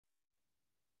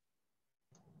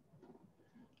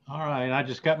All right, I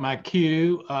just got my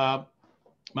cue.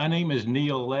 My name is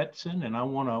Neil Letson, and I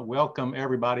want to welcome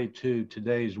everybody to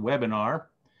today's webinar.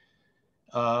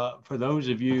 For those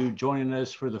of you joining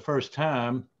us for the first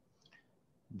time,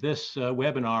 this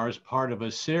webinar is part of a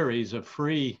series of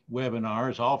free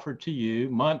webinars offered to you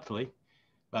monthly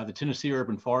by the Tennessee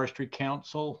Urban Forestry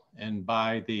Council and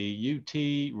by the UT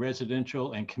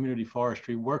Residential and Community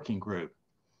Forestry Working Group.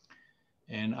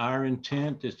 And our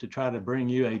intent is to try to bring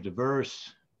you a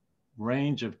diverse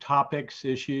range of topics,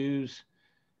 issues,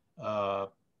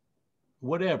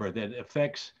 whatever that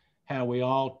affects how we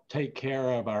all take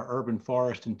care of our urban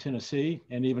forest in Tennessee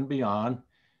and even beyond,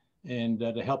 and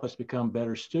to help us become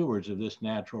better stewards of this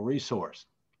natural resource.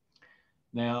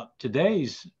 Now,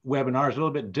 today's webinar is a little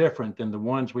bit different than the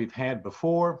ones we've had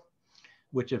before,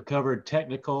 which have covered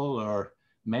technical or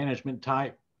management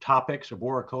type topics or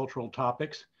arboricultural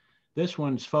topics. This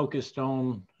one's focused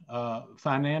on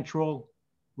financial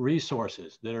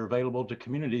resources that are available to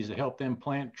communities to help them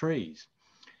plant trees.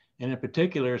 And in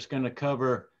particular, it's going to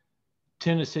cover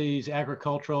Tennessee's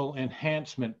agricultural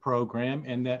enhancement program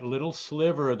and that little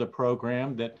sliver of the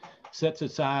program that sets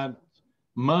aside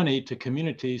money to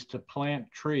communities to plant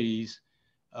trees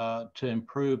to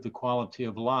improve the quality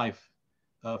of life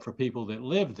for people that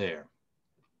live there.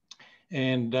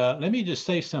 And let me just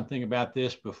say something about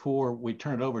this before we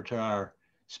turn it over to our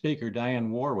speaker, Diane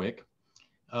Warwick.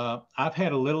 I've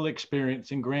had a little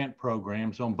experience in grant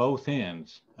programs on both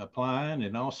ends, applying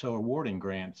and also awarding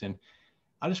grants. And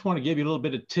I just want to give you a little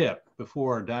bit of tip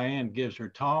before Diane gives her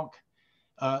talk.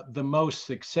 The most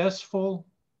successful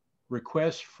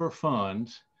request for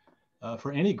funds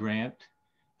for any grant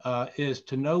is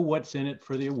to know what's in it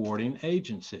for the awarding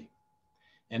agency.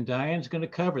 And Diane's going to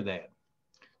cover that.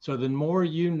 So the more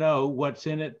you know what's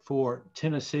in it for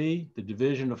Tennessee, the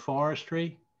Division of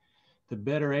Forestry, the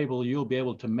better you'll be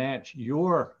able to match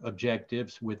your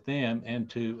objectives with them and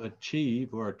to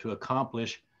achieve or to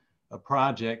accomplish a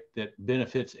project that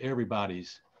benefits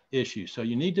everybody's issue. So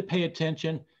you need to pay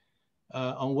attention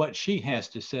on what she has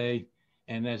to say.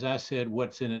 And as I said,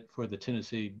 what's in it for the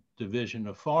Tennessee Division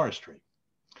of Forestry.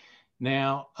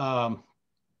 Now,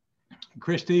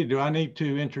 Christy, do I need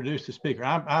to introduce the speaker?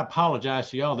 I apologize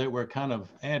to y'all that we're kind of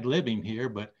ad-libbing here,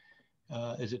 but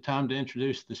is it time to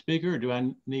introduce the speaker, or do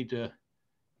I need to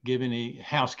give any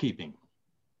housekeeping?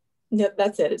 No,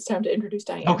 that's it. It's time to introduce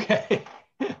Diane. Okay.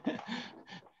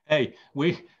 Hey,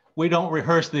 we don't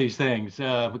rehearse these things.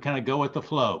 We kind of go with the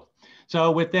flow.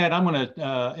 So with that, I'm going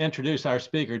to introduce our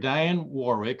speaker, Diane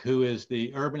Warwick, who is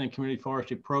the Urban and Community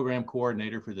Forestry Program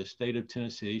Coordinator for the state of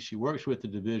Tennessee. She works with the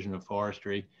Division of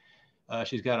Forestry.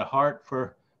 She's got a heart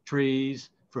for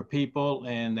trees, for people,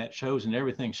 and that shows in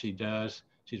everything she does.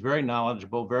 She's very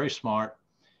knowledgeable, very smart,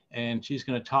 and she's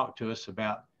going to talk to us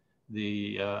about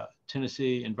the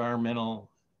Tennessee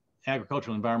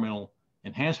Agricultural Environmental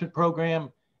Enhancement Program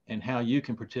and how you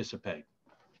can participate.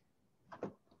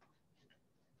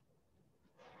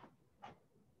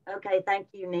 Okay, thank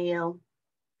you, Neil.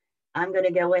 I'm going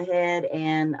to go ahead,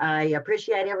 and I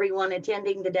appreciate everyone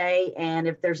attending today. And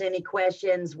if there's any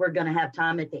questions, we're going to have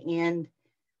time at the end.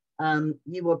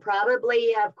 You will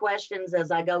probably have questions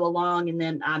as I go along, and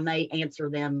then I may answer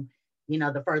them,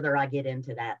 the further I get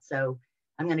into that. So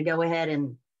I'm going to go ahead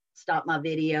and stop my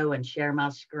video and share my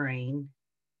screen.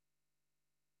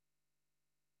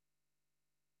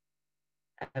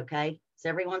 Okay, is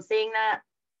everyone seeing that?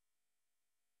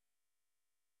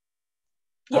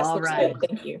 Yes, all right. good.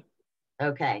 Thank you.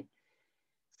 Okay,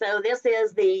 so this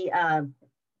is the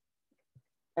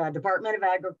Department of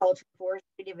Agriculture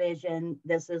Forestry Division.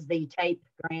 This is the TAEP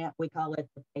grant. We call it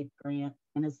the TAEP grant,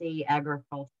 Tennessee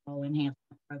Agricultural Enhancement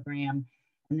Program.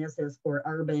 And this is for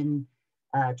urban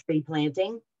tree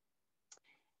planting.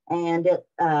 And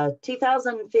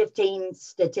 2015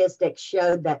 statistics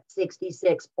showed that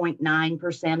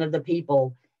 66.9% of the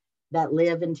people that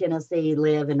live in Tennessee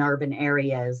live in urban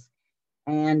areas.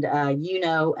 And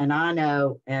and I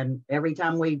know, and every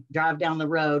time we drive down the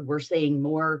road, we're seeing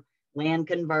more land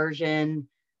conversion,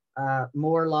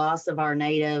 more loss of our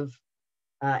native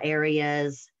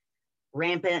areas,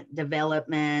 rampant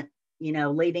development,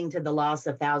 leading to the loss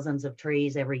of thousands of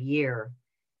trees every year.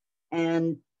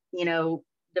 And,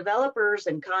 developers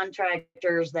and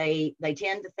contractors, they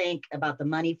tend to think about the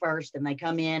money first, and they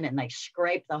come in and they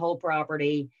scrape the whole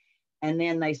property, and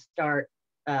then they start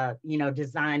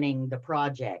designing the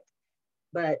project.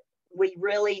 But we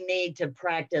really need to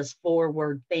practice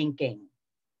forward thinking,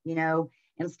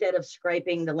 instead of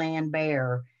scraping the land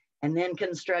bare and then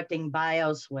constructing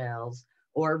bioswales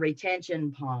or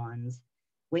retention ponds.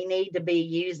 We need to be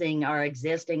using our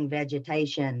existing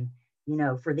vegetation you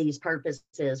know, for these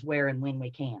purposes where and when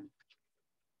we can.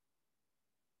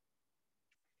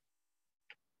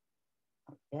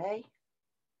 Okay,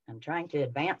 I'm trying to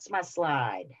advance my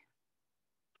slide.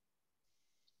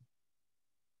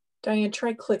 Diane,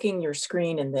 try clicking your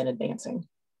screen and then advancing.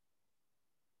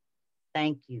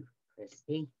 Thank you,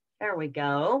 Christy. There we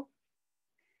go.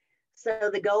 So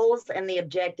the goals and the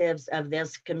objectives of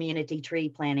this community tree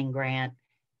planting grant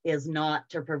is not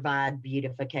to provide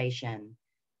beautification.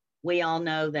 We all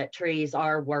know that trees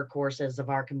are workhorses of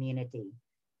our community.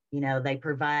 You know, they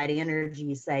provide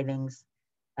energy savings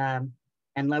and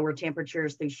lower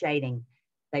temperatures through shading.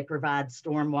 They provide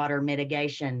stormwater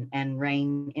mitigation and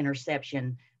rain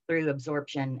interception through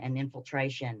absorption and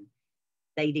infiltration.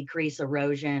 They decrease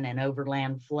erosion and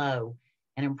overland flow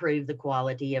and improve the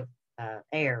quality of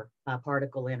air by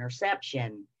particle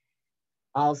interception.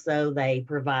 Also, they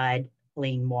provide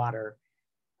clean water.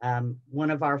 One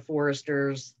of our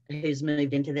foresters who's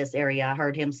moved into this area, I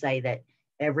heard him say that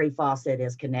every faucet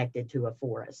is connected to a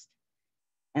forest.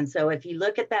 And so if you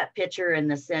look at that picture in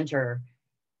the center,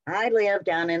 I live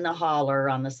down in the holler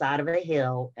on the side of a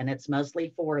hill, and it's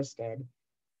mostly forested.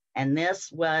 And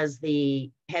this was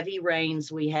the heavy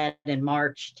rains we had in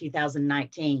March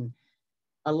 2019.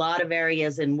 A lot of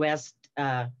areas in West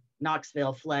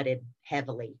Knoxville flooded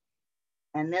heavily.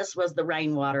 And this was the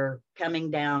rainwater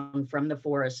coming down from the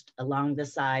forest along the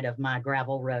side of my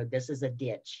gravel road. This is a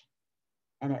ditch,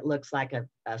 and it looks like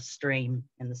a stream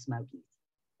in the Smokies.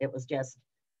 It was just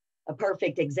a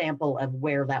perfect example of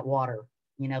where that water,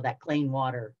 you know, that clean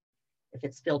water, if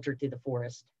it's filtered through the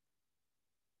forest.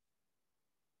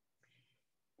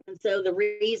 And so the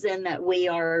reason that we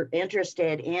are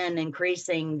interested in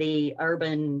increasing the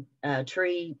urban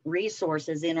tree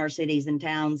resources in our cities and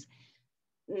towns,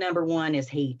 number one is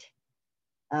heat.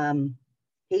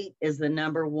 Heat is the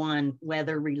number one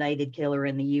weather-related killer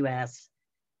in the US.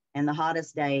 And the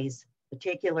hottest days,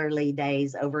 particularly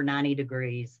days over 90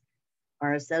 degrees,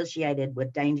 are associated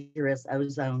with dangerous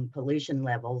ozone pollution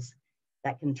levels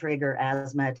that can trigger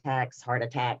asthma attacks, heart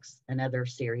attacks, and other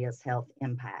serious health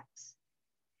impacts.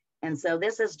 And so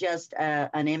this is just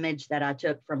an image that I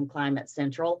took from Climate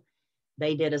Central.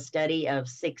 They did a study of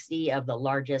 60 of the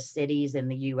largest cities in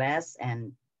the US,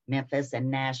 and Memphis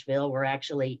and Nashville were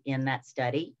actually in that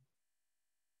study.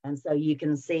 And so you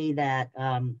can see that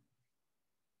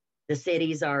the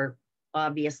cities are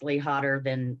obviously hotter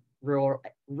than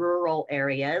rural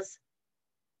areas,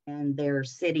 and their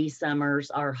city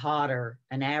summers are hotter,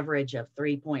 an average of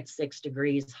 3.6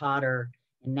 degrees hotter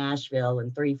in Nashville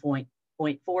and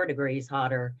 3.4 degrees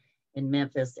hotter in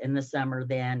Memphis in the summer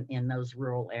than in those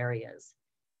rural areas.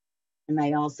 And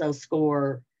they also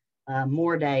score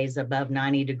more days above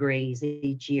 90 degrees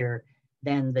each year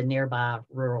than the nearby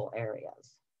rural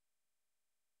areas.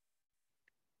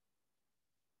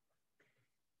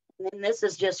 And then this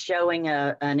is just showing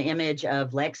an image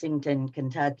of Lexington,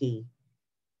 Kentucky.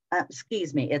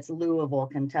 Excuse me, it's Louisville,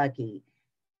 Kentucky.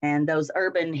 And those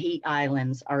urban heat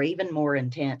islands are even more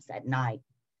intense at night.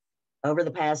 Over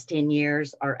the past 10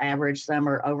 years, our average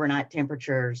summer overnight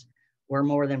temperatures were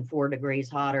more than 4 degrees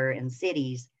hotter in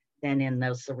cities than in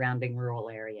those surrounding rural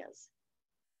areas.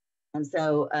 And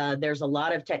so there's a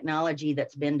lot of technology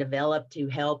that's been developed to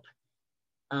help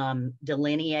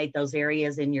delineate those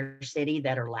areas in your city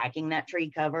that are lacking that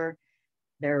tree cover.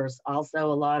 There's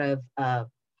also a lot of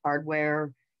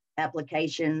hardware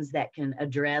applications that can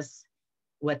address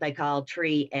what they call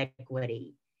tree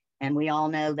equity. And we all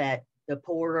know that the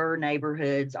poorer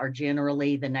neighborhoods are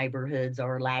generally the neighborhoods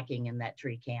are lacking in that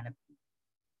tree canopy.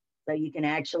 So you can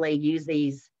actually use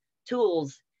these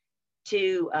tools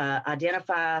to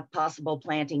identify possible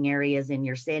planting areas in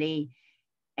your city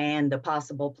and the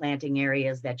possible planting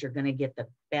areas that you're going to get the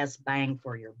best bang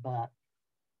for your buck.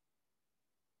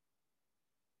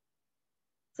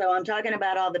 So I'm talking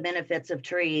about all the benefits of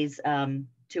trees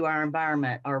to our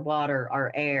environment, our water,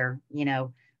 our air, you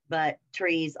know, but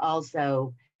trees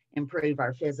also improve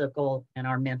our physical and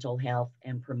our mental health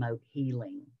and promote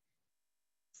healing.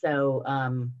 So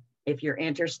if you're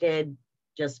interested,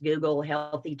 just Google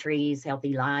healthy trees,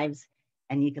 healthy lives,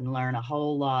 and you can learn a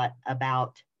whole lot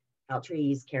about how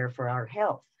trees care for our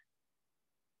health.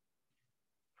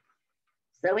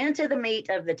 So into the meat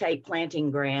of the TAEP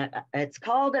planting grant, it's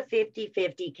called a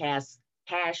 50-50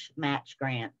 cash match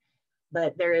grant,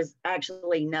 but there is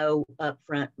actually no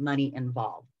upfront money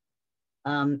involved.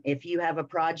 If you have a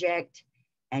project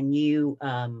and you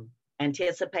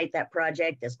anticipate that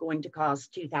project is going to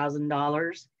cost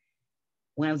 $2,000,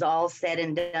 when it's all said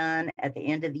and done at the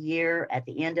end of the year, at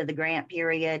the end of the grant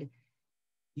period,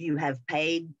 you have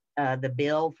paid the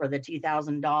bill for the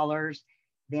 $2,000,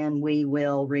 then we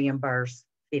will reimburse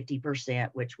 50%,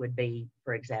 which would be,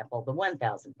 for example, the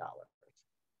 $1,000.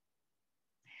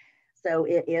 So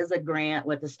it is a grant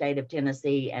with the state of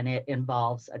Tennessee, and it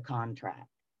involves a contract.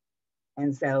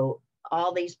 And so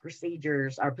all these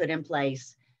procedures are put in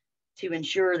place to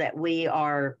ensure that we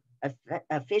are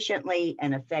efficiently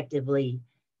and effectively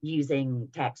using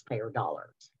taxpayer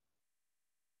dollars.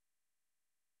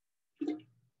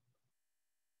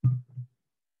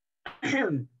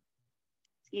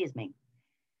 Excuse me.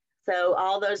 So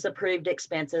all those approved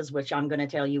expenses, which I'm going to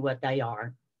tell you what they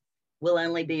are, will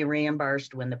only be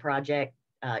reimbursed when the project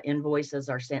invoices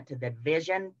are sent to the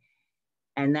division.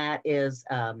 And that is,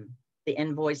 the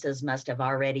invoices must have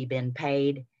already been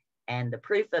paid, and the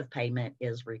proof of payment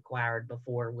is required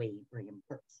before we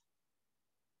reimburse.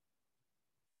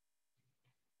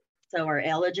 So our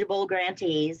eligible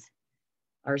grantees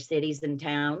are cities and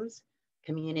towns,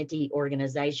 community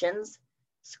organizations,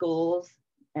 schools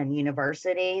and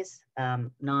universities,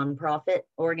 nonprofit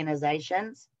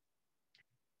organizations.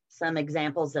 Some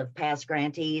examples of past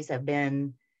grantees have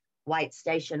been White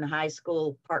Station High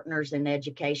School Partners in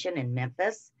Education in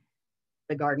Memphis,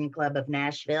 the Garden Club of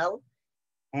Nashville,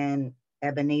 and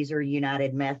Ebenezer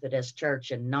United Methodist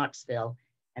Church in Knoxville.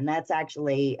 And that's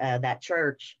actually that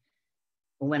church.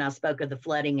 When I spoke of the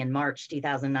flooding in March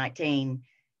 2019,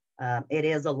 it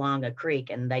is along a creek,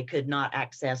 and they could not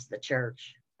access the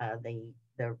church.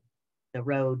 The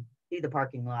road to the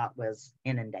parking lot was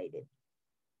inundated.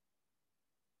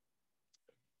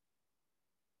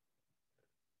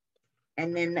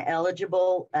 And then the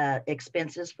eligible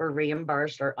expenses for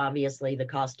reimbursed are obviously the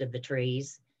cost of the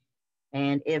trees.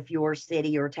 And if your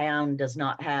city or town does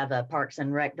not have a Parks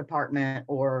and Rec department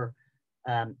or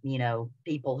you know,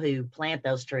 people who plant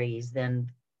those trees, then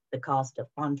the cost of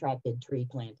contracted tree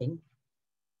planting.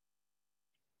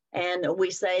 And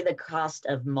we say the cost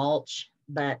of mulch,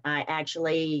 but I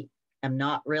actually am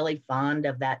not really fond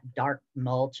of that dark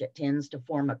mulch. It tends to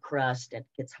form a crust. It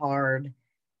gets hard.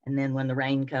 And then when the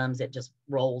rain comes, it just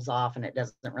rolls off and it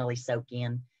doesn't really soak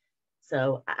in.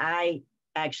 So I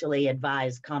actually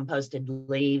advise composted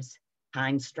leaves,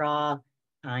 pine straw,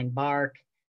 pine bark,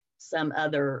 some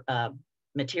other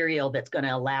material that's going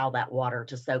to allow that water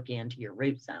to soak into your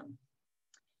root zone.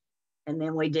 And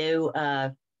then we do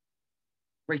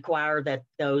require that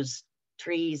those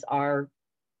trees are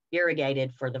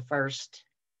irrigated for the first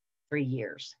 3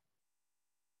 years.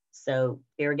 So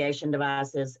irrigation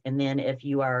devices, and then if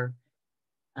you are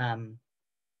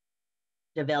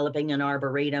developing an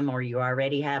arboretum or you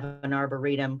already have an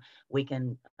arboretum, we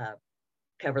can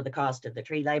cover the cost of the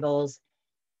tree labels,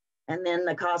 and then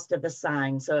the cost of the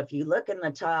sign. So if you look in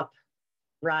the top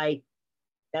right,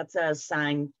 that's a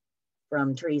sign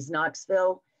from Trees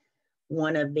Knoxville,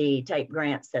 one of the TAEP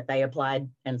grants that they applied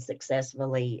and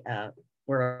successfully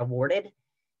were awarded.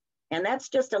 And that's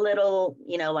just a little,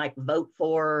 you know, like vote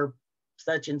for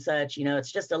such and such, you know,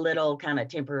 it's just a little kind of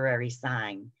temporary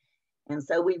sign. And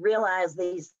so we realize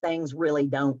these things really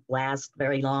don't last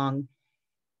very long.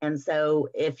 And so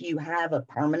if you have a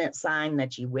permanent sign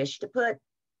that you wish to put,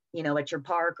 you know, at your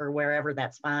park or wherever,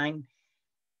 that's fine.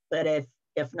 But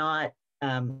if not,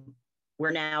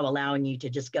 we're now allowing you to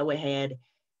just go ahead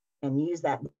and use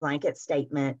that blanket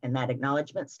statement and that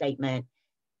acknowledgement statement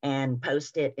and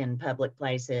post it in public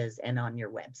places and on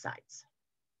your websites.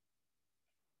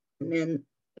 And then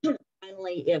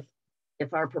finally,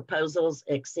 if our proposals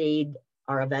exceed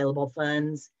our available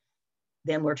funds,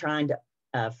 then we're trying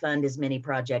to fund as many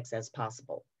projects as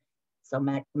possible. So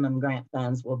maximum grant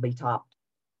funds will be topped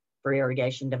for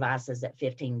irrigation devices at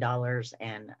 $15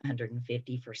 and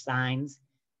 $150 for signs.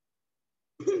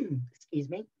 Excuse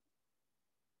me.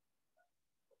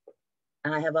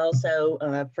 I have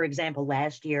also, for example,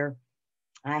 last year,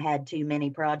 I had too many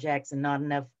projects and not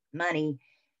enough money.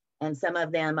 And some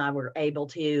of them I were able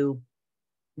to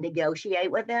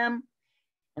negotiate with them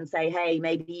and say, hey,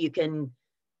 maybe you can,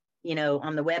 you know,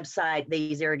 on the website,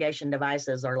 these irrigation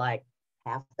devices are like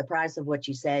half the price of what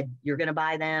you said you're going to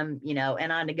buy them, you know,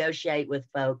 and I negotiate with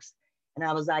folks. And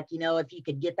I was like, you know, if you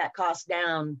could get that cost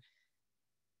down,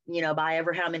 you know, by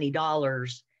ever how many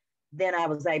dollars, then I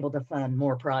was able to fund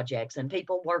more projects, and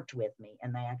people worked with me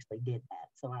and they actually did that.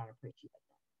 So I appreciate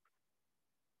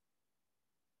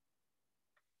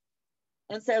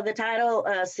that. And so the Title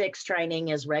VI training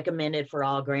is recommended for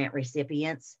all grant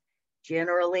recipients.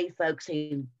 Generally, folks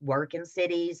who work in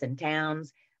cities and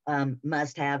towns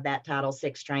must have that Title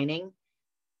VI training.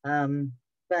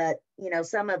 But, you know,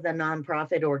 some of the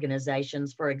nonprofit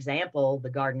organizations, for example, the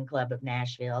Garden Club of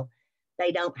Nashville,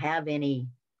 they don't have any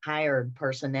hired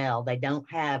personnel. They don't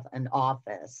have an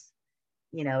office.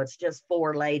 You know, it's just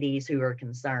 4 ladies who are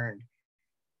concerned.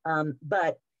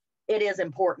 But it is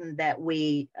important that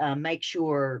we make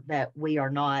sure that we are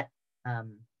not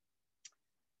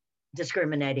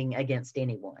discriminating against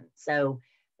anyone. So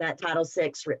that Title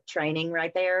VI training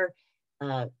right there,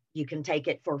 you can take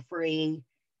it for free,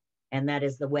 and that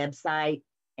is the website.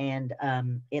 And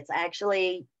it's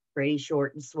actually pretty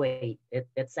short and sweet.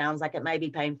 It sounds like it may be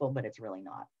painful, but it's really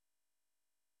not.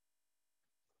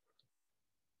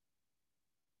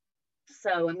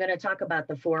 So I'm going to talk about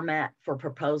the format for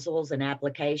proposals and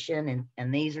application,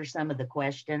 and these are some of the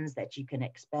questions that you can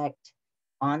expect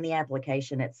on the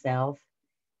application itself.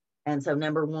 And so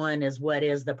number one is, what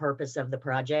is the purpose of the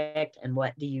project and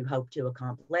what do you hope to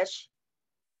accomplish?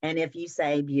 And if you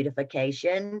say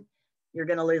beautification, you're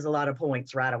going to lose a lot of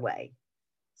points right away.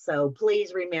 So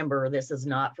please remember, this is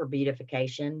not for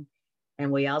beautification.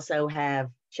 And we also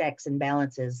have checks and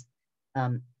balances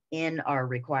in our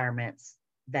requirements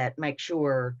that make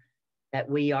sure that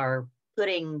we are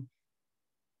putting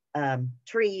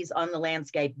trees on the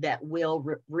landscape that will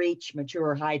reach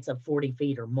mature heights of 40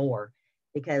 feet or more,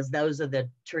 because those are the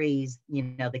trees, you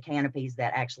know, the canopies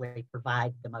that actually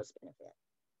provide the most benefit.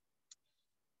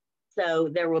 So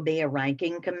there will be a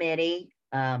ranking committee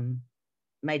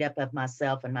made up of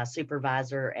myself and my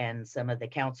supervisor and some of the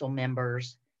council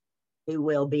members who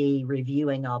will be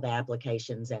reviewing all the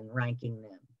applications and ranking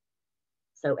them.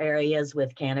 So areas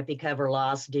with canopy cover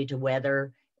loss due to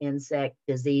weather, insect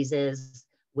diseases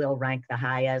will rank the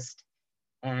highest,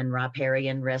 and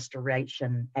riparian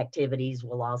restoration activities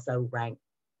will also rank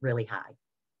really high.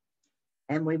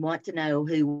 And we want to know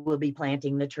who will be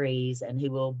planting the trees and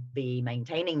who will be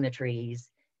maintaining the trees.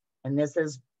 And this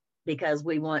is because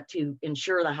we want to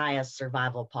ensure the highest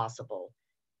survival possible.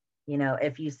 You know,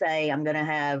 if you say, I'm going to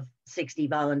have 60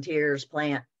 volunteers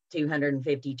plant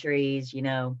 250 trees, you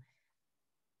know,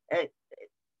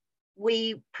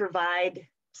 we provide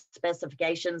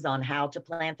specifications on how to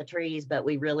plant the trees, but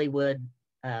we really would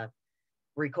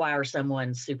require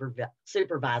someone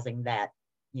supervising that,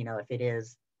 you know, if it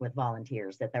is with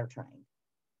volunteers, that they're trained.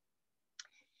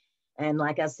 And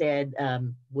like I said,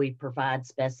 we provide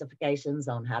specifications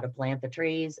on how to plant the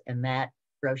trees, and that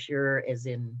brochure is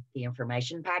in the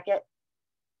information packet.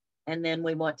 And then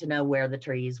we want to know where the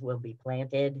trees will be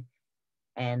planted.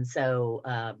 And so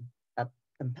a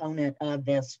component of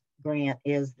this grant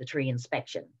is the tree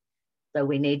inspection. So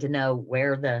we need to know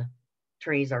where the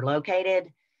trees are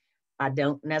located. I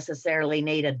don't necessarily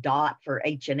need a dot for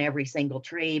each and every single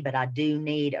tree, but I do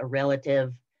need a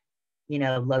relative, you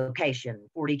know, location.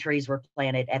 40 trees were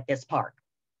planted at this park,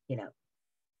 you know.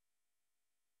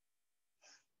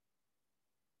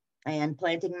 And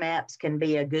planting maps can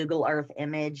be a Google Earth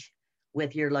image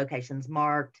with your locations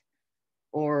marked,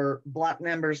 or block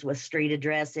numbers with street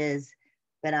addresses,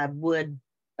 but I would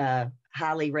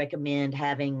highly recommend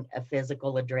having a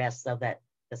physical address so that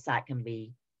the site can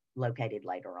be located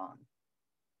later on.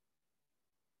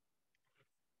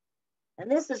 And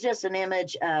this is just an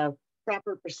image of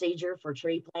proper procedure for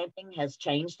tree planting has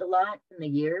changed a lot in the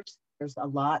years. There's a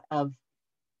lot of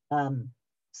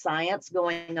science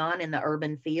going on in the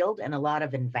urban field, and a lot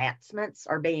of advancements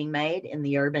are being made in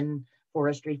the urban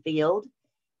forestry field.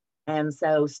 And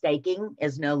so staking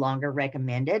is no longer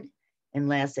recommended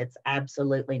unless it's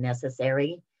absolutely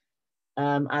necessary.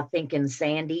 I think in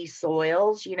sandy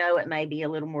soils, you know, it may be a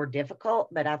little more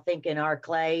difficult, but I think in our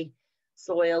clay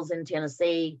soils in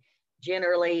Tennessee,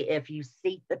 generally, if you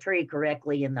seat the tree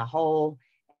correctly in the hole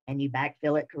and you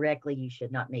backfill it correctly, you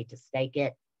should not need to stake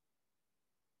it.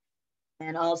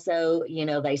 And also, you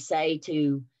know, they say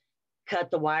to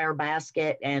cut the wire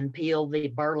basket and peel the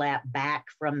burlap back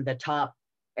from the top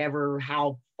ever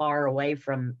how far away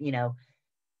from, you know,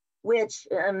 which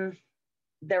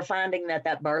they're finding that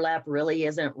that burlap really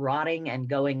isn't rotting and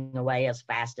going away as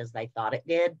fast as they thought it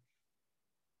did.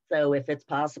 So if it's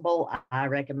possible, I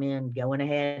recommend going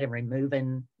ahead and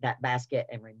removing that basket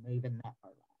and removing that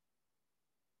burlap.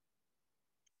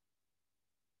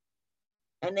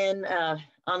 And then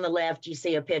on the left, you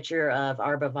see a picture of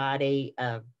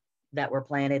arborvitae that were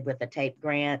planted with the TAEP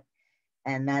grant.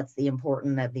 And that's the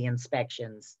importance of the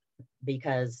inspections,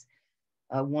 because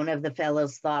one of the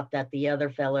fellows thought that the other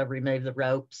fellow removed the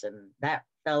ropes, and that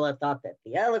fellow thought that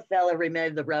the other fellow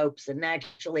removed the ropes, and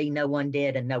actually no one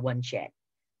did and no one checked.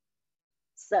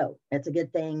 So it's a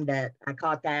good thing that I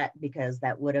caught that, because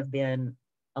that would have been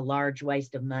a large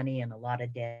waste of money and a lot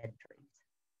of dead trees.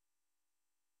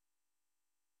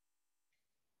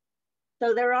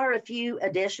 So there are a few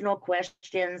additional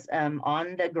questions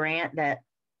on the grant that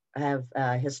have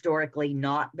historically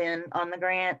not been on the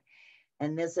grant.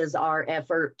 And this is our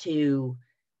effort to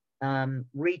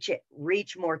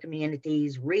reach more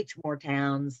communities, reach more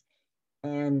towns,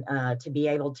 and to be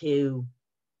able to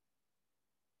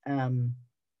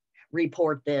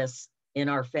report this in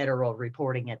our federal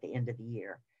reporting at the end of the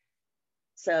year.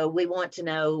 So we want to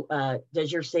know,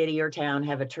 does your city or town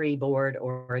have a tree board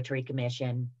or a tree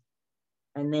commission?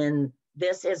 And then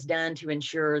this is done to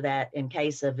ensure that in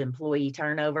case of employee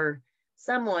turnover,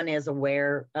 someone is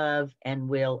aware of and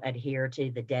will adhere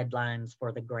to the deadlines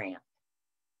for the grant.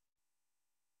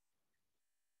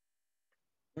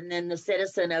 And then the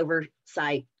Citizen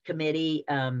Oversight Committee,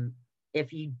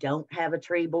 if you don't have a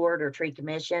tree board or tree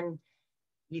commission,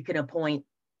 you can appoint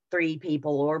 3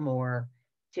 people or more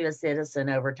to a Citizen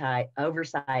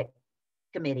Oversight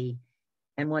Committee.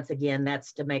 And once again,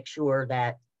 that's to make sure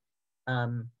that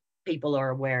people are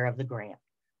aware of the grant.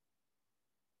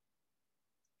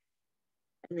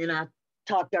 And then I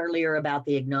talked earlier about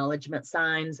the acknowledgement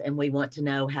signs, and we want to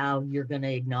know how you're going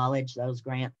to acknowledge those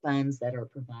grant funds that are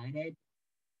provided.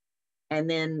 And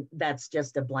then that's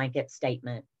just a blanket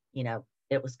statement, you know,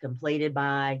 it was completed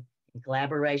by, in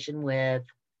collaboration with,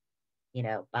 you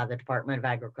know, by the Department of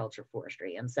Agriculture,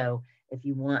 Forestry. And so if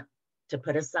you want to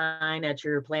put a sign at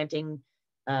your planting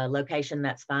location,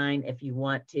 that's fine. If you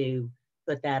want to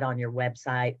put that on your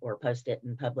website or post it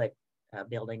in public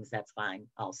buildings, that's fine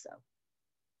also.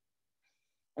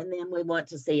 And then we want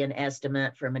to see an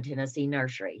estimate from a Tennessee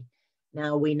nursery.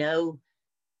 Now we know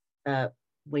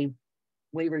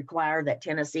we require that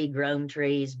Tennessee grown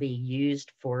trees be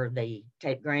used for the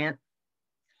TAEP grant.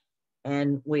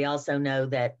 And we also know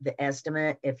that the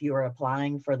estimate, if you're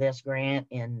applying for this grant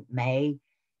in May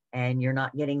and you're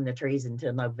not getting the trees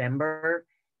until November,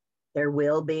 there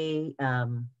will be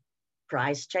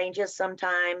price changes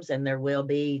sometimes, and there will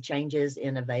be changes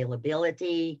in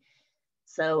availability.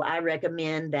 So I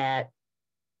recommend that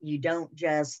you don't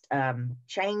just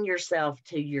chain yourself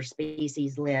to your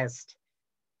species list.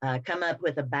 Come up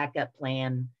with a backup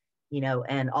plan, you know,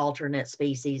 and alternate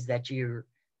species that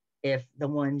if the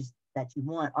ones that you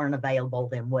want aren't available,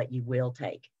 then what you will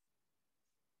take.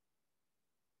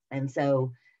 And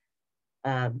so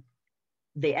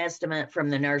the estimate from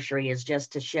the nursery is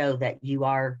just to show that you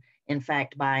are in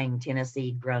fact buying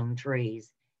Tennessee grown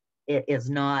trees. It is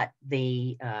not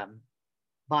the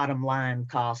bottom line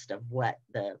cost of what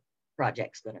the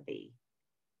project's going to be.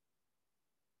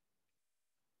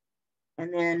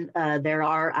 And then there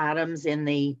are items in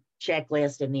the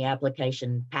checklist in the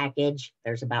application package.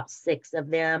 There's about 6 of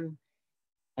them.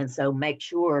 And so make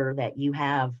sure that you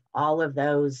have all of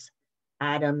those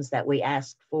items that we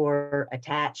asked for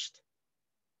attached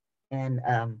and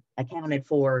accounted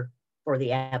for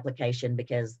the application,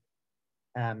 because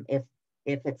if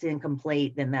it's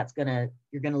incomplete, then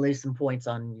you're gonna lose some points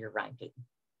on your ranking.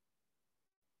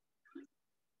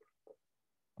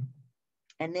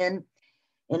 And then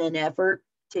in an effort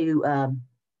to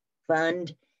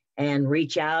fund and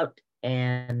reach out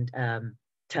and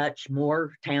touch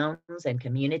more towns and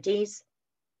communities,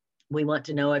 we want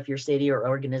to know if your city or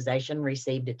organization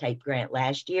received a TAEP grant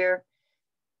last year,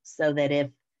 so that if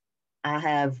I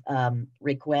have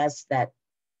requests that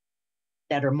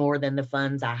are more than the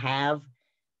funds I have,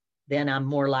 then I'm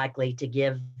more likely to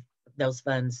give those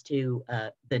funds to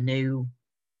the new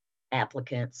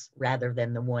applicants rather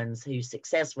than the ones who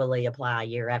successfully apply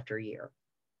year after year.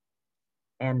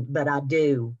 But I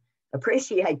do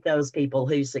appreciate those people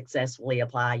who successfully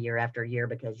apply year after year,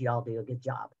 because y'all do a good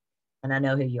job and I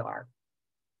know who you are.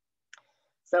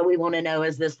 So we want to know,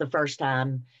 is this the first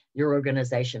time your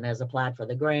organization has applied for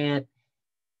the grant?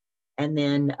 And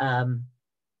then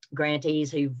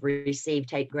grantees who've received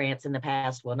TAEP grants in the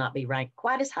past will not be ranked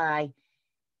quite as high.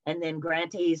 And then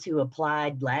grantees who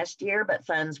applied last year but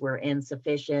funds were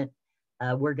insufficient,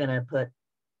 we're going to put,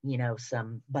 you know,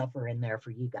 some buffer in there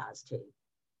for you guys too.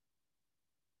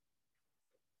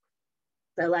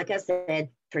 So like I said,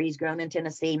 trees grown in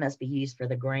Tennessee must be used for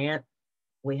the grant.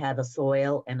 We have a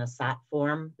soil and a site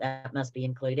form that must be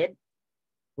included.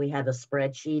 We have a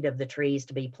spreadsheet of the trees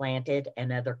to be planted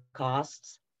and other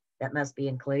costs that must be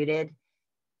included.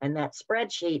 And that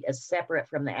spreadsheet is separate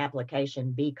from the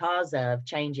application because of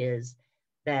changes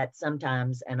that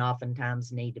sometimes and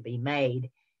oftentimes need to be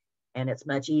made. And it's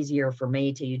much easier for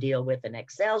me to deal with an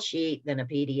Excel sheet than a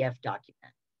PDF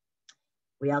document.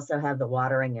 We also have the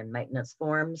watering and maintenance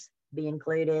forms be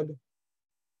included,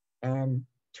 and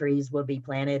trees will be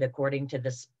planted according to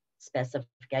the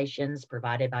specifications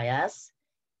provided by us.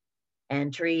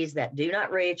 And trees that do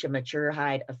not reach a mature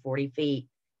height of 40 feet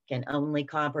can only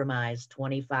compromise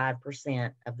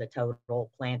 25% of the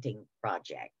total planting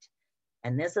project.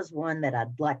 And this is one that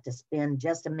I'd like to spend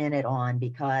just a minute on,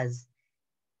 because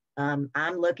I'm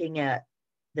looking at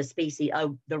the species,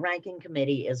 the ranking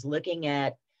committee is looking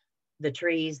at the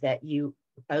trees that you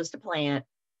propose to plant,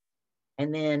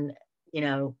 and then,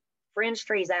 fringe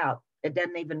trees out, it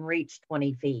doesn't even reach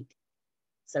 20 feet.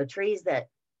 So trees that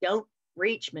don't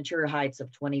reach mature heights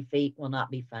of 20 feet will not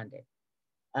be funded.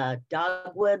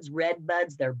 Dogwoods,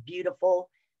 redbuds, they're beautiful,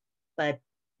 but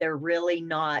they're really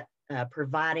not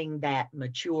providing that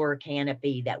mature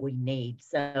canopy that we need.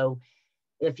 So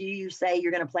if you say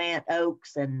you're going to plant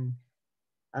oaks and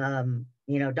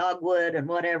dogwood and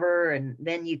whatever, and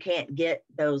then you can't get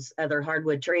those other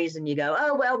hardwood trees, and you go,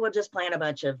 oh, well, we'll just plant a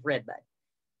bunch of redbud.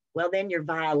 Well, then you're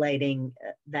violating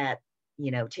that,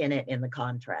 tenant in the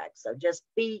contract. So just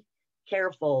be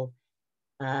careful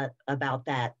about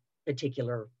that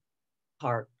particular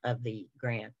part of the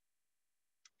grant.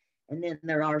 And then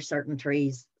there are certain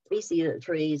trees, species of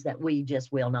trees that we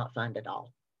just will not fund at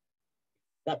all.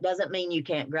 That doesn't mean you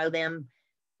can't grow them.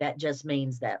 That just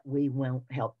means that we won't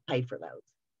help pay for those.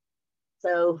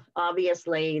 So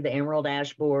obviously the emerald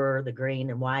ash borer, the green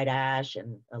and white ash,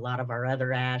 and a lot of our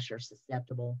other ash are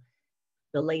susceptible.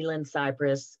 The Leland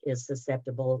cypress is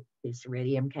susceptible to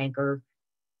Ceridium canker.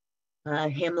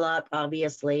 Hemlock,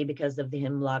 obviously, because of the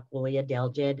hemlock woolly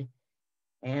adelgid.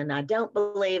 And I don't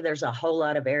believe there's a whole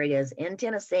lot of areas in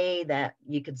Tennessee that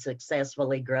you could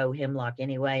successfully grow hemlock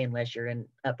anyway, unless you're in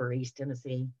Upper East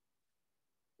Tennessee.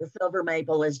 The silver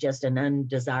maple is just an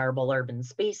undesirable urban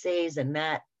species, and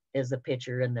that is a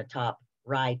picture in the top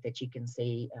right that you can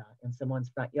see in someone's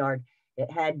front yard. It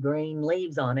had green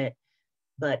leaves on it,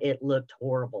 but it looked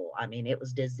horrible. I mean, it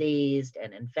was diseased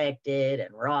and infected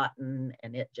and rotten,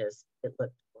 and it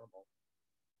looked horrible.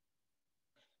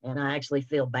 And I actually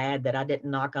feel bad that I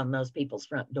didn't knock on those people's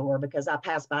front door, because I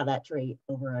passed by that tree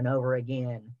over and over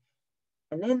again.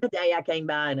 And then the day I came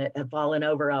by and it had fallen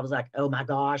over, I was like, oh my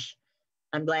gosh,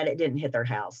 I'm glad it didn't hit their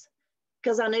house,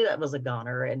 because I knew it was a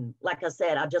goner. And like I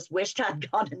said, I just wished I'd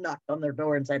gone and knocked on their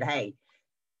door and said, hey,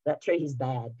 that tree is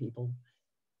bad, people.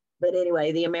 But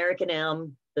anyway, the American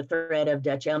elm, the threat of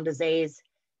Dutch elm disease,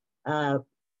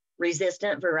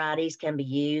 resistant varieties can be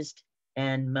used,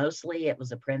 and mostly it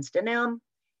was a Princeton elm.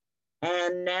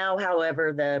 And now,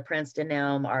 however, the Princeton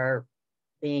elm are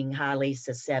being highly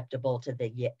susceptible to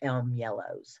the elm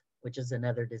yellows, which is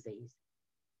another disease.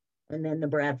 And then the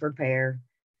Bradford pear,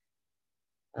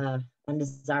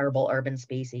 undesirable urban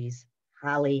species,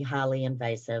 highly, highly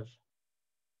invasive.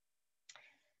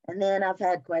 And then I've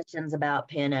had questions about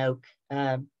pin oak.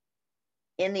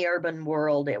 In the urban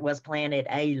world, it was planted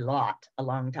a lot a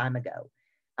long time ago.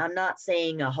 I'm not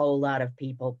seeing a whole lot of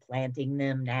people planting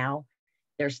them now.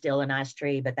 They're still a nice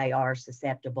tree, but they are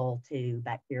susceptible to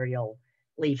bacterial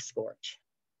leaf scorch.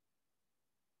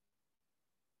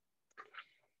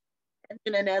 And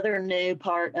then another new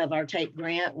part of our TAEP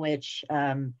grant, which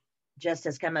just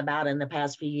has come about in the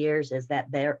past few years, is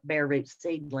that bare root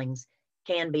seedlings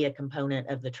can be a component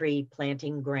of the tree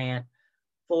planting grant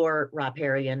for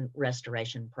riparian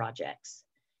restoration projects.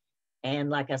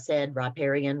 And like I said,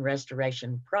 riparian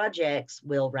restoration projects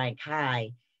will rank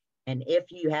high. And if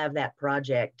you have that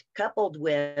project coupled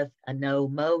with a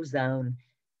no-mow zone,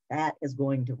 that is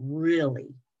going to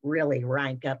really, really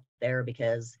rank up there,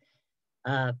 because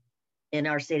in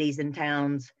our cities and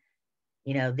towns,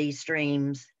 these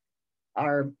streams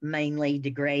are mainly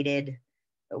degraded.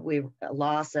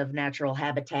 Loss of natural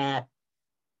habitat,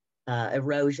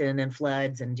 erosion and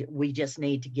floods, and we just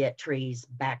need to get trees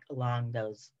back along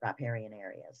those riparian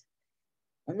areas.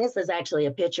 And this is actually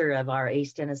a picture of our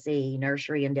East Tennessee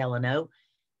nursery in Delano.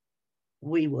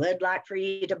 We would like for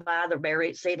you to buy the bare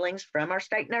root seedlings from our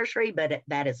state nursery, but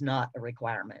that is not a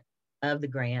requirement of the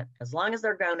grant, as long as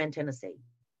they're grown in Tennessee.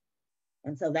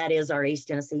 And so that is our East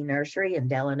Tennessee nursery in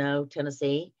Delano,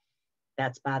 Tennessee.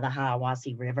 That's by the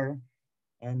Hiawassee River.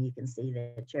 And you can see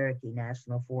the Cherokee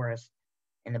National Forest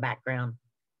in the background.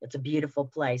 It's a beautiful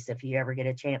place if you ever get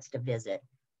a chance to visit.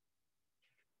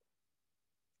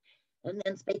 And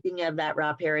then speaking of that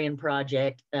riparian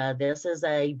project, this is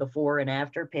a before and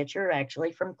after picture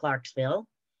actually from Clarksville.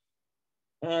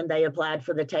 And they applied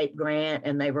for the TAEP grant,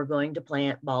 and they were going to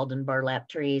plant bald and burlap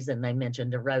trees, and they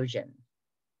mentioned erosion.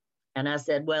 And I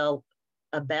said, well,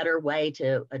 a better way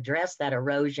to address that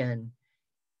erosion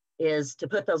is to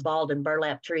put those bald and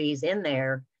burlap trees in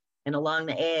there and along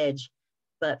the edge,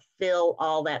 but fill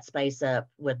all that space up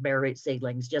with bare root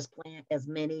seedlings. Just plant as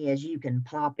many as you can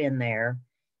pop in there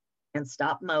and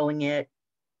stop mowing it.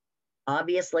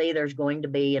 Obviously, there's going to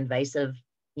be invasive,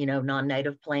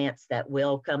 non-native plants that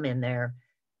will come in there,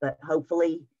 but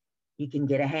hopefully you can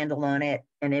get a handle on it.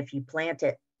 And if you plant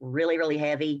it really, really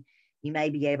heavy, you may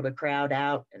be able to crowd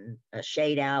out and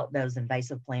shade out those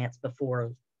invasive plants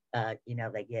before,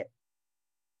 they get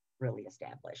really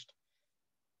established.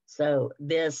 So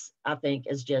this, I think,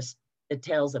 is just, it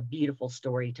tells a beautiful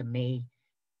story to me.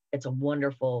 It's a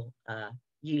wonderful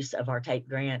use of our TAEP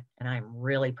grant, and I'm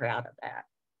really proud of that.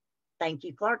 Thank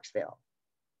you, Clarksville.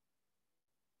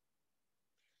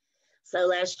 So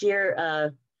last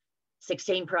year,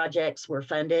 16 projects were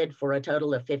funded for a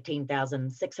total of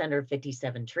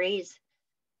 15,657 trees.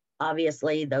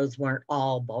 Obviously, those weren't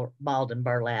all balled and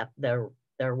burlap. There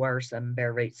were some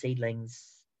bare root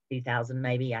seedlings, 2,000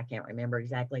 maybe, I can't remember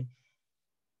exactly.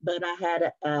 But I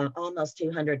had almost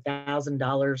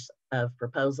 $200,000 of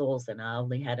proposals, and I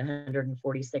only had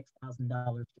 $146,000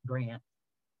 to grant.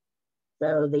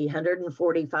 So the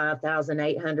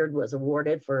 $145,800 was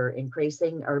awarded for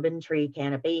increasing urban tree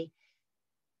canopy.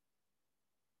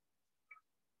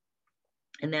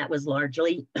 And that was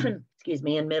largely, excuse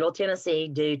me, in Middle Tennessee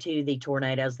due to the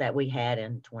tornadoes that we had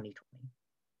in 2020.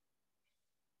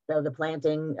 So the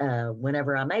planting,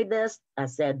 whenever I made this, I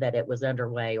said that it was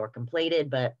underway or completed,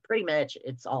 but pretty much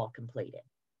it's all completed.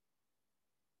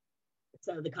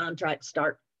 So the contract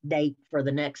start date for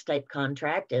the next TAEP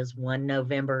contract is 1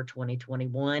 November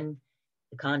 2021.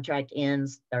 The contract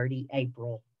ends 30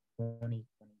 April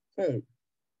 2022.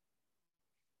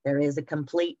 There is a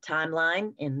complete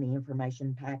timeline in the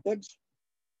information package.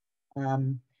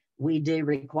 We do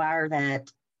require that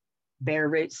bare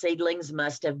root seedlings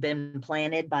must have been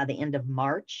planted by the end of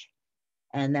March,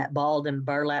 and that balled and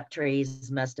burlap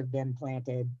trees must have been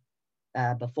planted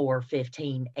before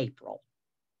 15 April.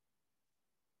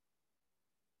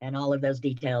 And all of those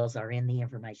details are in the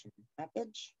information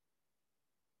package.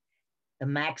 The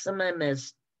maximum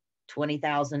is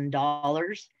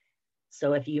 $20,000.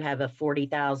 So if you have a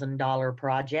 $40,000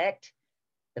 project,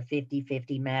 the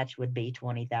 50-50 match would be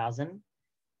 $20,000,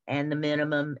 and the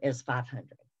minimum is $500.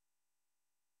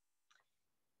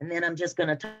 And then I'm just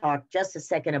going to talk just a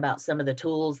second about some of the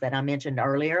tools that I mentioned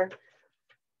earlier.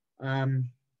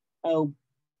 Oh,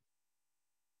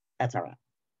 that's all right.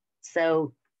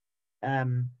 So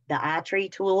the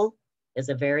iTree tool is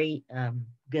a very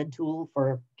good tool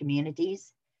for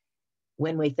communities.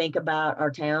 When we think about our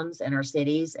towns and our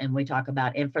cities and we talk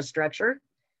about infrastructure,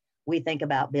 we think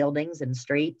about buildings and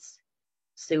streets,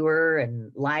 sewer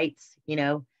and lights, you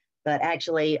know, but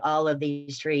actually all of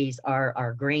these trees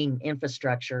are green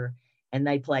infrastructure, and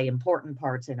they play important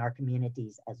parts in our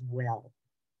communities as well.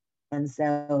 And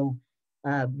so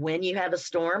when you have a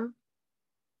storm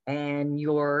and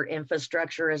your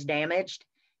infrastructure is damaged,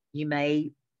 you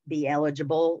may be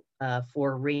eligible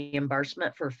for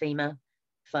reimbursement for FEMA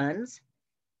funds.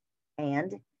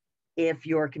 And if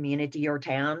your community or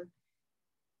town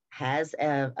has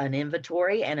an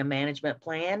inventory and a management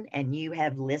plan, and you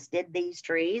have listed these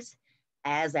trees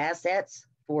as assets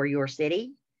for your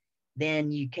city,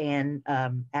 then you can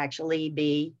actually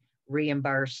be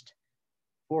reimbursed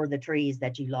for the trees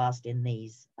that you lost in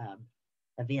these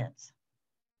events.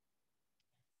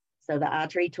 So the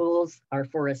iTree tools are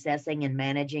for assessing and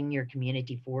managing your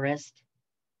community forest.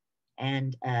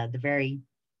 And the very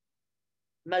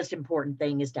most important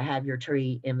thing is to have your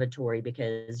tree inventory,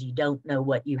 because you don't know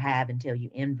what you have until you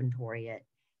inventory it.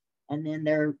 And then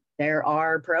there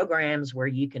are programs where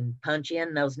you can punch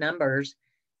in those numbers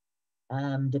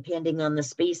depending on the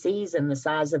species and the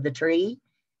size of the tree.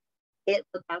 It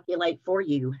will calculate for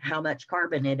you how much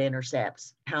carbon it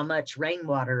intercepts, how much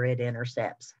rainwater it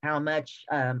intercepts, how much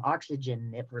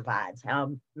oxygen it provides,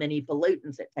 how many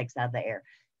pollutants it takes out of the air.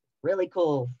 Really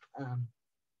cool.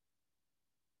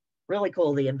 Really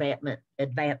cool, the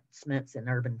advancements in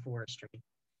urban forestry.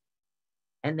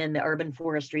 And then the Urban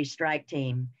Forestry Strike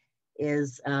Team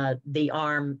is the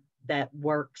arm that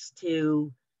works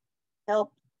to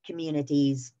help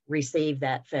communities receive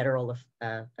that federal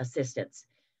assistance.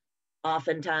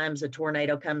 Oftentimes a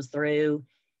tornado comes through,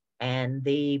 and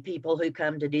the people who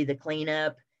come to do the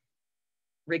cleanup,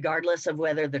 regardless of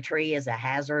whether the tree is a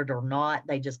hazard or not,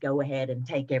 they just go ahead and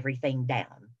take everything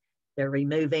down. They're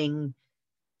removing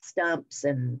stumps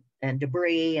and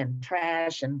debris and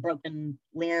trash and broken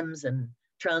limbs and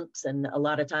trunks, and a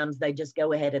lot of times they just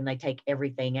go ahead and they take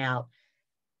everything out.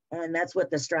 And that's what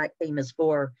the strike team is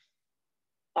for.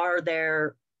 Are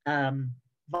there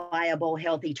viable,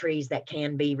 healthy trees that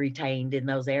can be retained in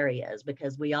those areas?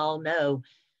 Because we all know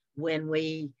when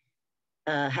we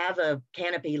have a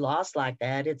canopy loss like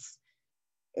that, it's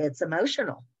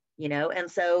emotional, you know. And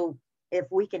so if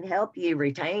we can help you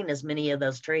retain as many of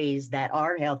those trees that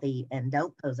are healthy and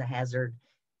don't pose a hazard,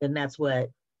 then that's what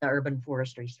the Urban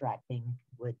Forestry Strike Team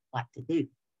would like to do.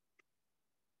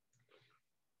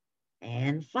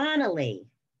 And finally,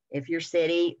 if your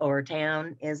city or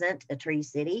town isn't a tree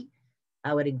city,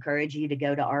 I would encourage you to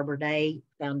go to Arbor Day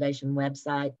Foundation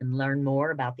website and learn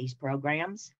more about these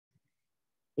programs.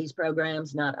 These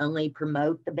programs not only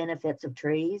promote the benefits of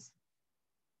trees,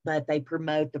 but they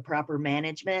promote the proper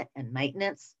management and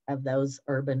maintenance of those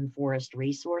urban forest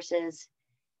resources.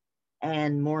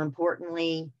 And more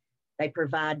importantly, they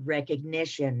provide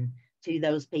recognition to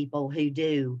those people who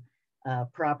do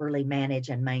properly manage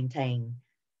and maintain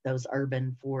those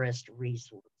urban forest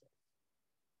resources.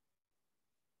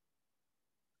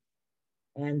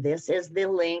 And this is the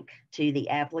link to the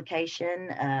application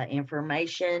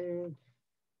information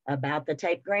about the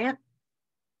TAEP grant.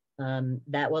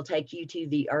 That will take you to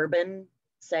the urban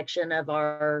section of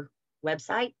our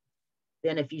website.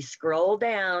 Then if you scroll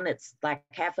down, it's like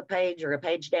half a page or a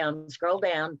page down, scroll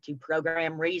down to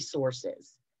program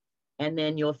resources. And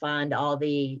then you'll find all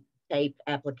the TAEP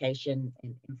application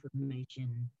and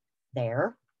information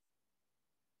there.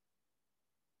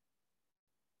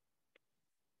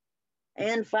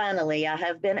 And finally, I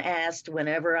have been asked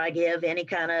whenever I give any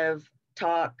kind of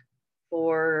talk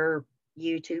for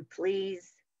you to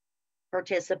please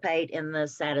participate in the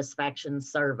satisfaction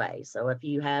survey. So if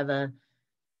you have an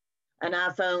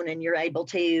iPhone and you're able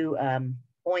to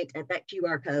point at that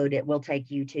QR code, it will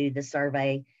take you to the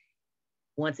survey.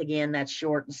 Once again, that's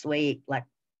short and sweet, like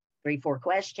 3-4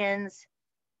 questions,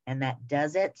 and that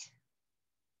does it.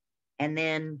 And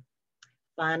then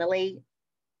finally,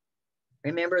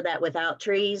 remember that without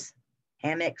trees,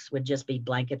 hammocks would just be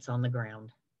blankets on the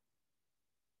ground.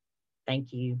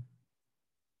 Thank you.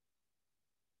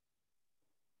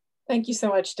 Thank you so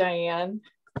much, Diane.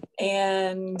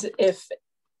 And if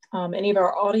any of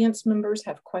our audience members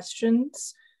have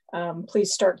questions,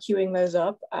 please start queuing those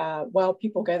up. While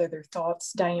people gather their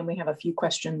thoughts, Diane, we have a few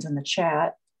questions in the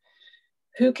chat.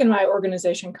 Who can my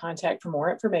organization contact for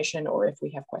more information or if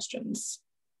we have questions?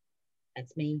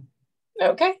 That's me.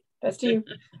 Okay, that's you.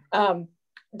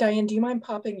 Diane, do you mind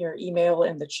popping your email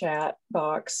in the chat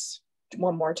box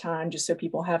one more time, just so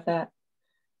people have that?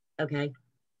 Okay.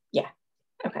 Yeah,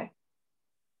 okay.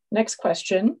 Next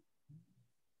question.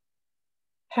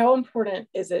 How important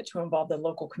is it to involve the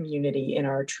local community in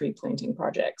our tree planting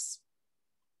projects?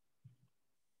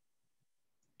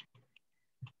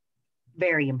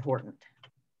 Very important.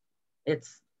 I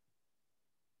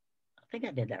think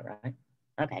I did that right.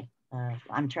 Okay.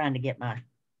 I'm trying to get my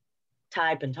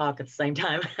type and talk at the same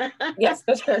time. Yes,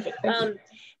 that's perfect.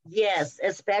 Yes,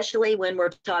 especially when we're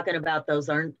talking about those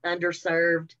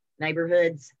underserved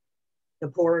neighborhoods, the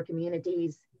poorer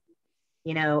communities,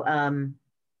 you know,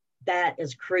 that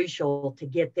is crucial to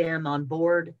get them on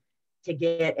board, to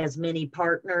get as many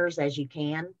partners as you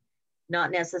can, not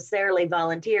necessarily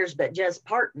volunteers, but just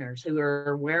partners who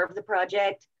are aware of the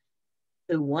project,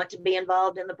 who want to be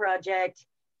involved in the project.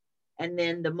 And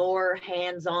then the more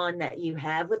hands-on that you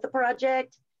have with the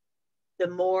project, the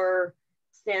more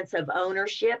sense of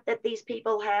ownership that these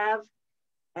people have.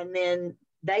 And then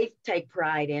they take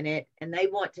pride in it and they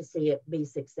want to see it be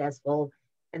successful.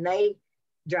 And they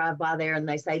drive by there and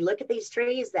they say, look at these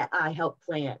trees that I helped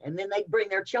plant. And then they bring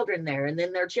their children there, and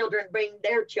then their children bring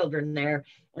their children there.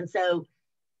 And so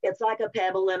it's like a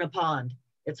pebble in a pond.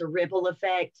 It's a ripple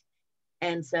effect.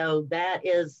 And so that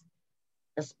is,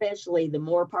 especially the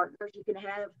more partners you can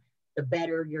have, the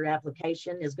better your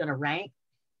application is going to rank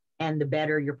and the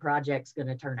better your project's going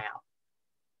to turn out.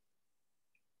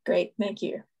 Great, thank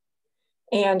you.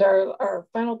 And our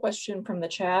final question from the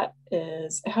chat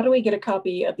is, how do we get a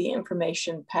copy of the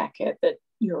information packet that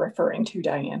you're referring to,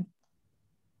 Diane?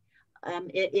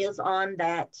 It is on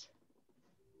that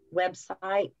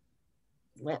website.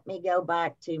 Let me go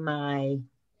back to my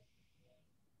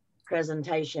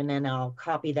presentation and I'll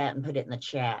copy that and put it in the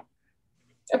chat.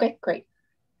 Okay, great.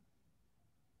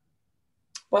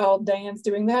 While Diane's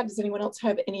doing that, does anyone else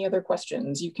have any other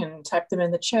questions? You can type them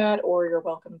in the chat or you're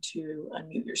welcome to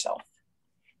unmute yourself.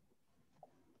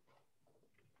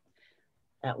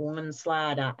 That one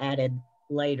slide I added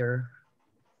later,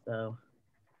 so,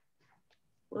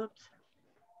 whoops.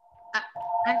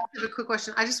 I have a quick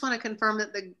question. I just want to confirm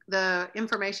that the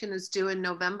information is due in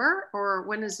November, or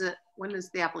when is the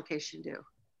application due?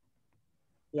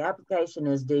 The application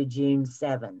is due June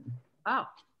 7. Oh.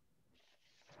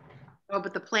 Oh,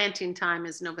 but the planting time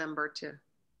is November too.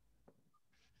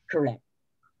 Correct.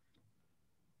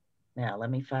 Now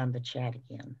let me find the chat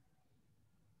again.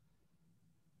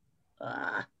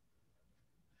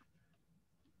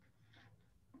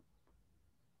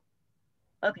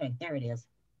 Okay, there it is.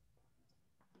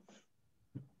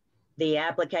 The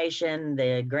application,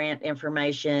 the grant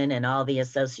information, and all the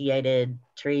associated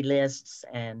tree lists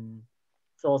and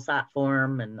soil site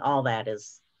form and all that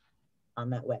is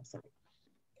on that website.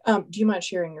 Do you mind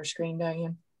sharing your screen,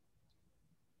 Diane?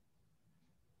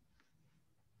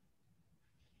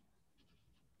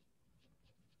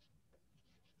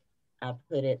 I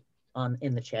put it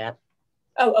in the chat.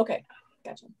 Oh, okay.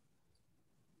 Gotcha.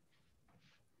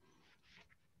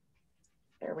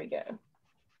 There we go.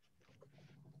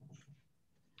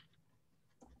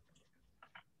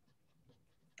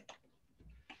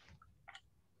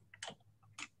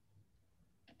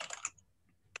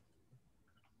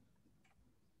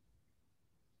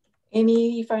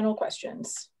 Any final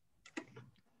questions?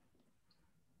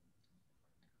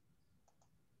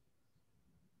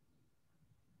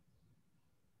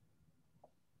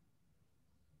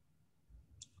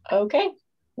 Okay,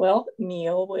 well,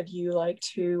 Neil, would you like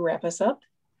to wrap us up?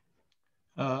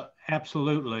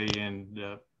 Absolutely, and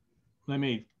let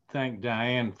me thank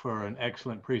Diane for an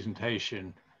excellent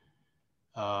presentation,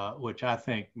 which I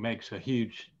think makes a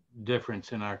huge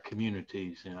difference in our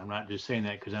communities. And I'm not just saying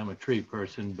that because I'm a tree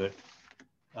person, but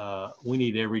we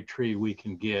need every tree we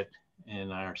can get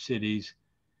in our cities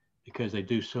because they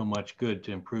do so much good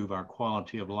to improve our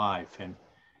quality of life. And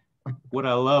what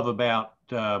I love about,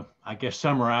 I guess,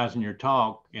 summarizing your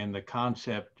talk and the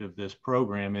concept of this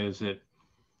program is that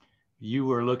you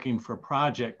were looking for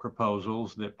project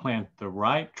proposals that plant the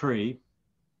right tree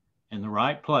in the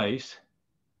right place,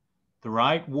 the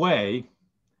right way,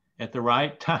 at the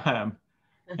right time,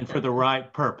 and for the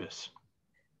right purpose.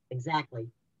 Exactly.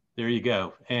 There you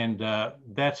go. And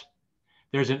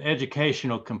there's an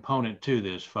educational component to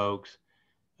this, folks,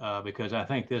 because I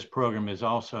think this program is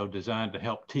also designed to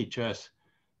help teach us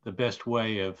the best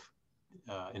way of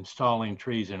installing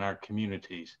trees in our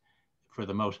communities for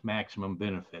the most maximum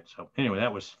benefit. So anyway,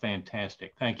 that was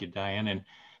fantastic. Thank you, Diane. And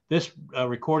this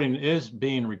recording is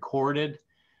being recorded.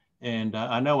 And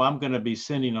I know I'm going to be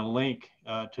sending a link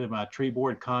to my tree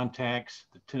board contacts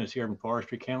the Tennessee Urban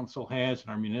Forestry Council has and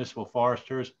our municipal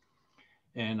foresters.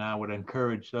 And I would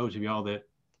encourage those of y'all that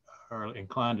are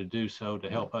inclined to do so to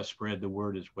help us spread the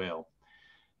word as well.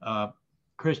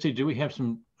 Christy, do we have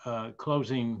some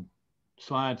closing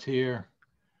slides here?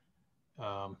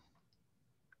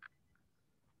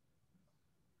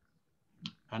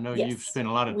 I know Yes, you've spent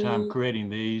a lot of time creating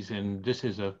these, and this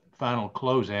is a final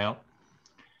closeout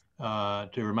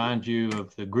to remind you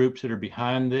of the groups that are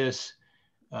behind this.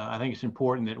 I think it's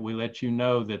important that we let you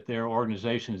know that there are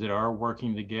organizations that are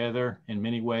working together in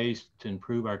many ways to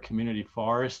improve our community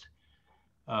forest.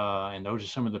 And those are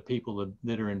some of the people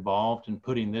that are involved in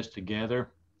putting this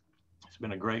together. It's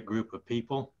been a great group of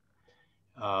people.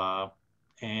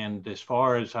 And as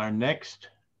far as our next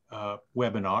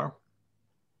webinar,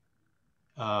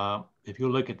 if you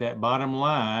look at that bottom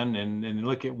line and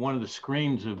look at one of the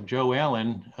screens of Jo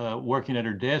Ellen working at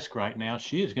her desk right now,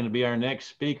 she is going to be our next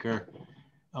speaker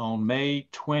on May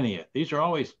 20th. These are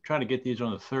always, try to get these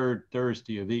on the third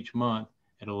Thursday of each month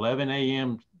at 11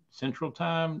 a.m. Central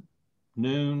Time,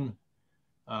 noon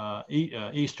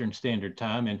Eastern Standard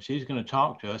Time. And she's going to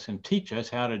talk to us and teach us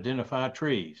how to identify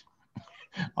trees,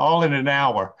 all in an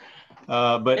hour.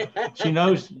 But she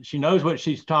knows what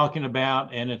she's talking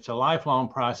about, and it's a lifelong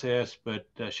process, but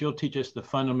she'll teach us the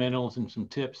fundamentals and some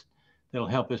tips that'll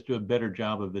help us do a better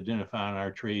job of identifying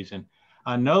our trees. And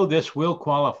I know this will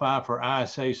qualify for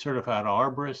ISA certified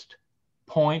arborist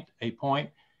point.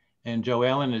 And Jo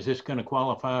Ellen, is this going to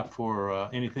qualify for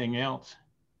anything else?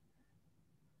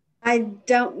 I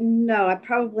don't know. I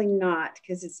probably not,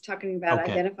 because it's talking about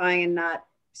identifying and not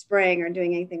spraying or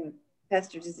doing anything with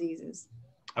pest or diseases.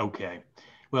 Okay.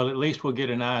 Well, at least we'll get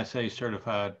an ISA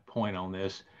certified point on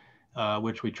this,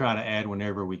 which we try to add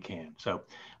whenever we can. So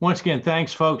once again,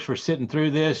 thanks folks for sitting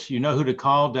through this. You know who to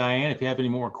call, Diane, if you have any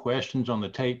more questions on the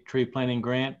TAEP tree planting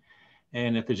grant.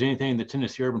 And if there's anything the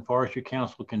Tennessee Urban Forestry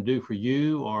Council can do for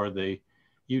you or the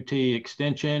UT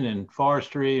Extension and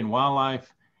Forestry and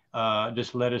Wildlife,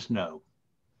 just let us know.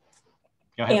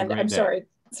 And I'm sorry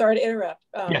to interrupt.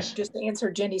 Yes. Just to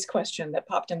answer Jenny's question that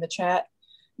popped in the chat.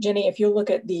 Jenny, if you look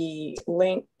at the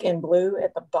link in blue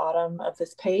at the bottom of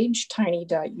this page,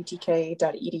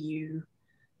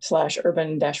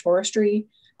 tiny.utk.edu/urban-forestry,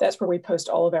 that's where we post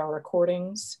all of our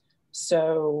recordings.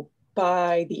 So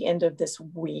by the end of this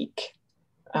week,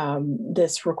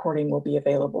 this recording will be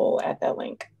available at that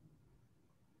link.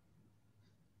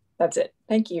 That's it.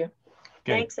 Thank you.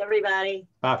 Okay. Thanks, everybody.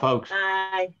 Bye, folks.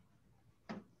 Bye.